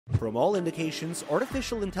From all indications,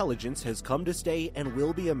 artificial intelligence has come to stay and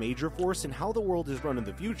will be a major force in how the world is run in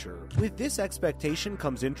the future. With this expectation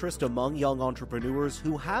comes interest among young entrepreneurs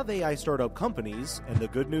who have AI startup companies, and the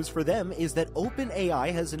good news for them is that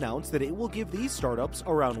OpenAI has announced that it will give these startups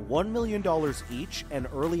around $1 million each and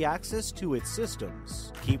early access to its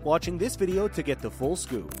systems. Keep watching this video to get the full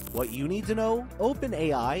scoop. What you need to know: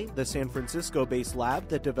 OpenAI, the San Francisco-based lab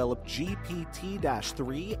that developed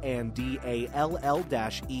GPT-3 and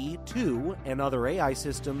DALL-E2 and other AI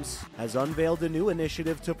systems, has unveiled a new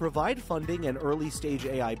initiative to provide funding and early-stage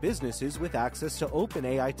AI businesses with access to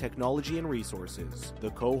OpenAI technology and resources. The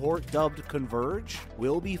cohort, dubbed Converge,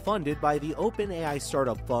 will be funded by the OpenAI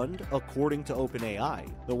Startup Fund, according to OpenAI.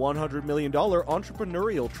 The $100 million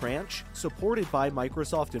entrepreneurial tranche, supported by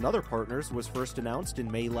Microsoft and other partners, was first announced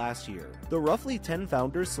in May last year. The roughly 10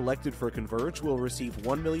 founders selected for Converge will receive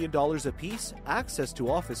 $1 million apiece, access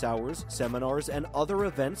to office hours, seminars, and other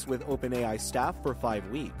events with OpenAI staff for 5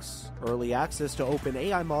 weeks, early access to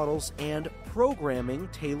OpenAI models, and programming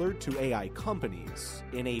tailored to AI companies.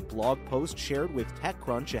 In a blog post shared with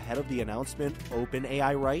TechCrunch ahead of the announcement,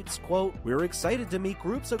 OpenAI writes, quote, "We're excited to meet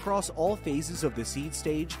groups across all phases of the seed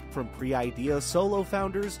stage, from pre-idea solo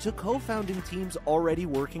founders to co-founding teams already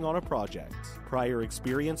working on a project. Prior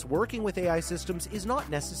experience working with AI systems is not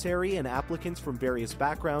necessary, and applicants from various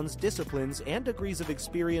backgrounds, disciplines, and degrees of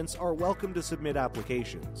experience are welcome to submit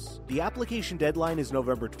applications. The application deadline is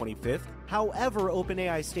November 25th. However,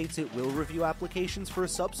 OpenAI states it will review applications for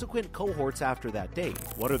subsequent cohorts after that date.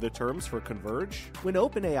 What are the terms for Converge? When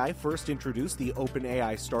OpenAI first introduced the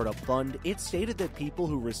OpenAI Startup Fund, it stated that people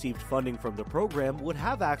who received funding from the program would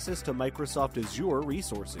have access to Microsoft Azure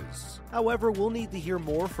resources. However, we'll need to hear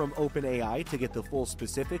more from OpenAI to get the full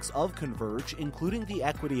specifics of Converge, including the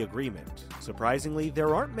equity agreement. Surprisingly,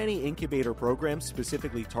 there aren't many incubator programs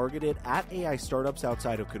specifically targeted at AI startups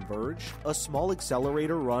outside of Converge. A small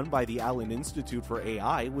accelerator run by the Allen Institute for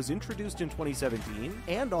AI was introduced in 2017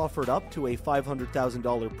 and offered up to a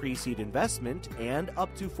 $500,000 pre-seed investment and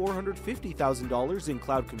up to $450,000 in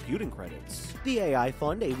cloud computing credits. The AI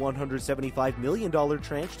Fund, a $175 million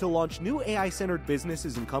tranche to launch new AI-centered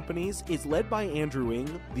businesses and companies, is led by Andrew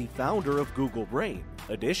Ng, the founder of Google Brain.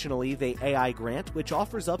 Additionally, the AI Grant, which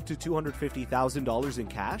offers up to $250,000 in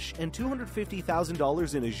cash and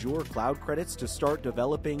 $250,000 in Azure cloud credits to start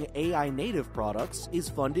developing AI-native products, is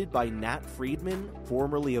funded by Nat Friedman,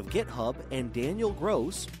 formerly of GitHub, and Daniel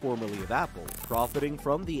Gross, formerly of Apple, profiting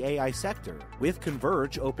from the AI sector. With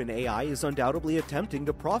Converge, OpenAI is undoubtedly attempting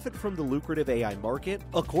to profit from the lucrative AI market.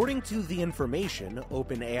 According to The Information,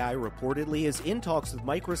 OpenAI reportedly is in talks with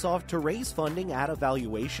Microsoft to raise funding at a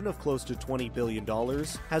valuation of close to $20 billion,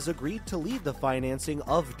 has agreed to lead the financing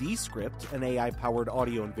of Descript, an AI-powered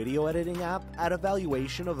audio and video editing app, at a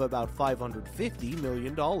valuation of about $550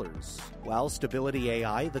 million. While Stability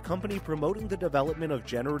AI, the company promoting the development of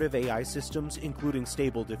generative AI systems, including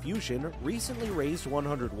Stable Diffusion, recently raised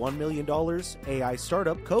 $101 million, AI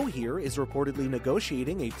startup Cohere is reportedly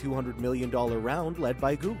negotiating a $200 million round led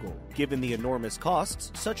by Google. Given the enormous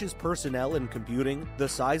costs, such as personnel and computing, the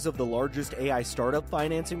size of the largest AI startup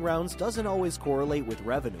financing rounds doesn't always correlate with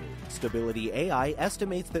revenue. Stability AI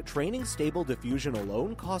estimates that training Stable Diffusion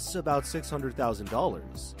alone costs about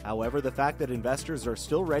 $600,000. However, the fact that investors are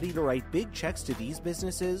still ready to write big checks to these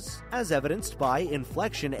businesses, as evidenced by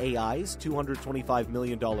Inflection AI's $225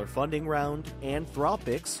 million funding round,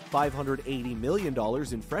 Anthropic's $580 million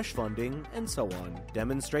in fresh funding, and so on,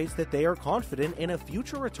 demonstrates that they are confident in a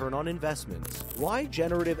future return on investments. Why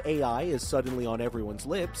generative AI is suddenly on everyone's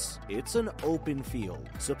lips? It's an open field.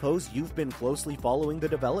 Suppose you've been closely following the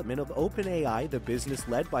development of OpenAI, the business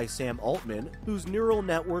led by Sam Altman, whose neural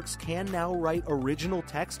networks can now write original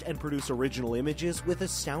text and produce original images with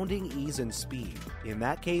astounding ease and speed. In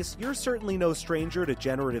that case, you're certainly no stranger to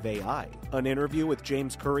generative AI. An interview with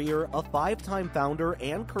James Currier, a 5-time founder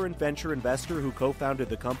and current venture investor who co-founded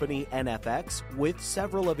the company NFX with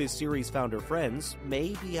several of his series founder friends,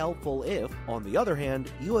 may be helpful if, on the other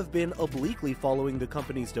hand, you have been obliquely following the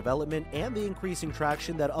company's development and the increasing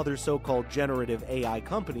traction that other so-called generative AI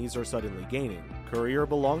companies are suddenly gaining. Currier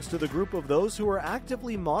belongs to the group of those who are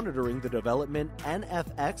actively monitoring the development.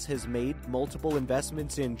 NFX has made multiple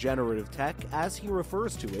investments in generative tech, as he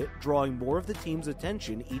refers to it, drawing more of the team's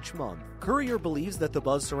attention each month. Currier believes that the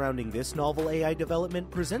buzz surrounding this novel AI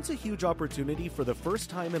development presents a huge opportunity for the first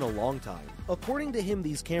time in a long time. According to him,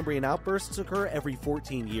 these Cambrian outbursts occur every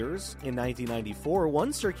 14 years. In 1994,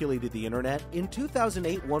 one circulated the internet. In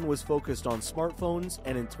 2008, one was focused on smartphones,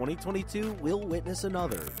 and in 2022, we'll witness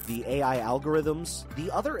another. The AI algorithms, algorithms,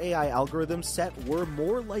 the other AI algorithms set were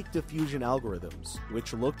more like diffusion algorithms,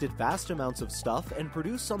 which looked at vast amounts of stuff and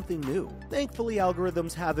produced something new. Thankfully,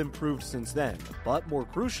 algorithms have improved since then, but more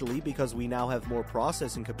crucially, because we now have more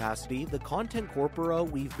processing capacity, the content corpora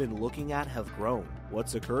we've been looking at have grown.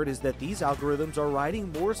 What's occurred is that these algorithms are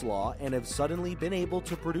riding Moore's law and have suddenly been able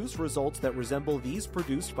to produce results that resemble these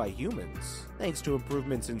produced by humans, thanks to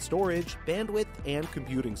improvements in storage, bandwidth, and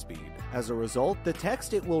computing speed. As a result, the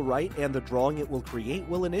text it will write and the drawing it will create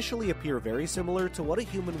will initially appear very similar to what a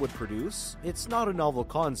human would produce. It's not a novel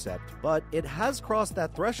concept, but it has crossed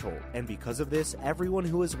that threshold, and because of this, everyone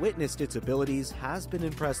who has witnessed its abilities has been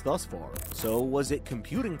impressed thus far. So, was it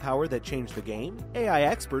computing power that changed the game? AI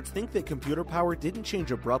experts think that computer power didn't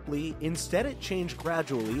change abruptly, instead it changed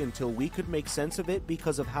gradually until we could make sense of it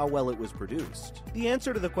because of how well it was produced. The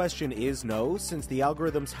answer to the question is no, since the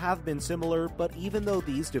algorithms have been similar, but even though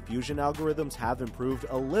these diffusion algorithms have improved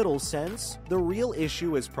a little since, the real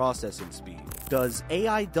issue is processing speed. Does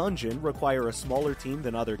AI Dungeon require a smaller team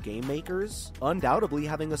than other game makers? Undoubtedly,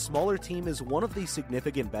 having a smaller team is one of the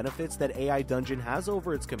significant benefits that AI Dungeon has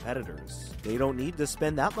over its competitors. They don't need to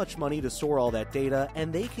spend that much money to store all that data,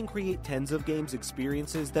 and they can create tens of games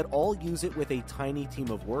experiences that all use it with a tiny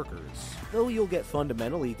team of workers. Though you'll get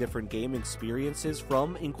fundamentally different game experiences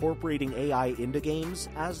from incorporating AI into games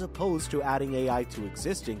as opposed to adding AI to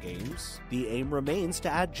existing games, the aim remains to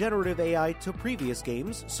add generative AI to previous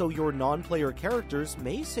games so your non-player characters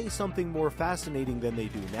may say something more fascinating than they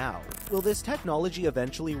do now. Will this technology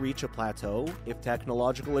eventually reach a plateau? If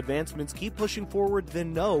technological advancements keep pushing forward,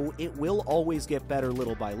 then no, it will always get better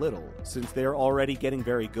little by little. Since they're already getting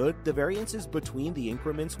very good, the variances between the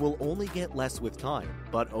increments will only get less with time.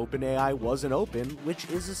 But OpenAI wasn't open, which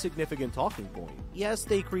is a significant talking point. Yes,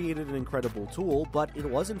 they created an incredible tool, but it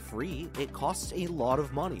wasn't free, it costs a lot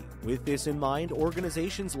of money. With this in mind,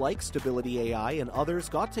 organizations like Stability AI and others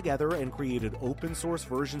got together and created open source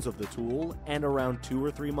versions of the tool, and around 2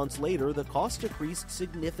 or 3 months later, the cost decreased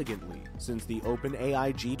significantly. Since the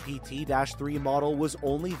OpenAI GPT-3 model was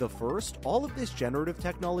only the first, all of this generative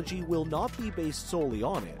technology will not be based solely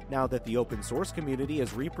on it. Now that the open source community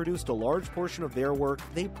has reproduced a large portion of their work,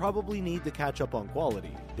 they probably need to catch up on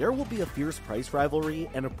quality. There will be a fierce price rivalry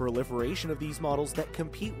and a proliferation of these models that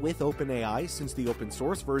compete with OpenAI, since the open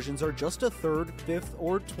source versions are just a third, fifth,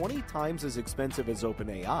 or 20 times as expensive as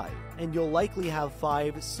OpenAI, and you'll likely have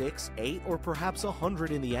 5, 6, 8, or perhaps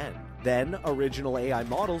 100 in the end. Then, original AI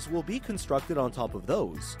models will be constructed on top of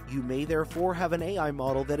those. You may therefore have an AI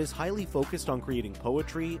model that is highly focused on creating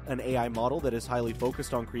poetry, an AI model that is highly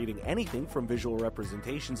focused on creating anything from visual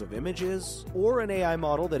representations of images, or an AI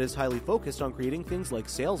model that is highly focused on creating things like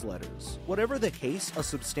sales letters. Whatever the case, a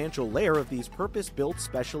substantial layer of these purpose-built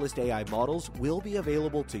specialist AI models will be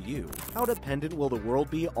available to you. How dependent will the world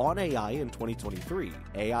be on AI in 2023?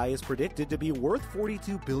 AI is predicted to be worth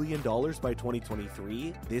 $42 billion by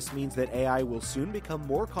 2023. This means that AI will soon become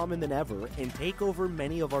more common than ever and take over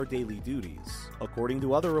many of our daily duties. According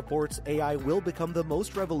to other reports, AI will become the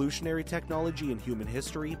most revolutionary technology in human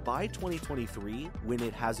history by 2023 when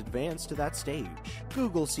it has advanced to that stage.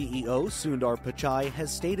 Google CEO Sundar Pichai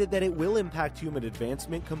has stated that it will impact human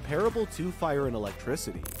advancement comparable to fire and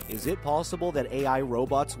electricity. Is it possible that AI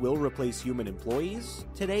robots will replace human employees?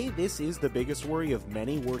 Today, this is the biggest worry of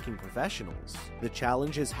many working professionals. The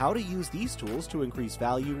challenge is how to use these tools to increase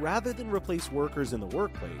value rather than replace workers in the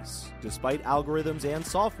workplace, despite algorithms and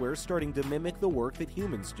software starting to mimic the work that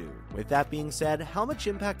humans do. With that being said, how much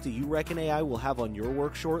impact do you reckon AI will have on your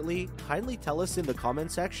work shortly? Kindly tell us in the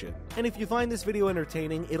comment section. And if you find this video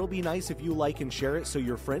entertaining, it'll be nice if you like and share it so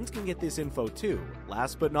your friends can get this info too.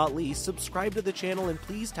 Last but not least, subscribe to the channel and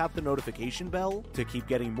please tap the notification bell to keep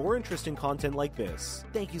getting more interesting content like this.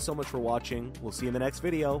 Thank you so much for watching. We'll see you in the next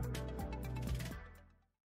video.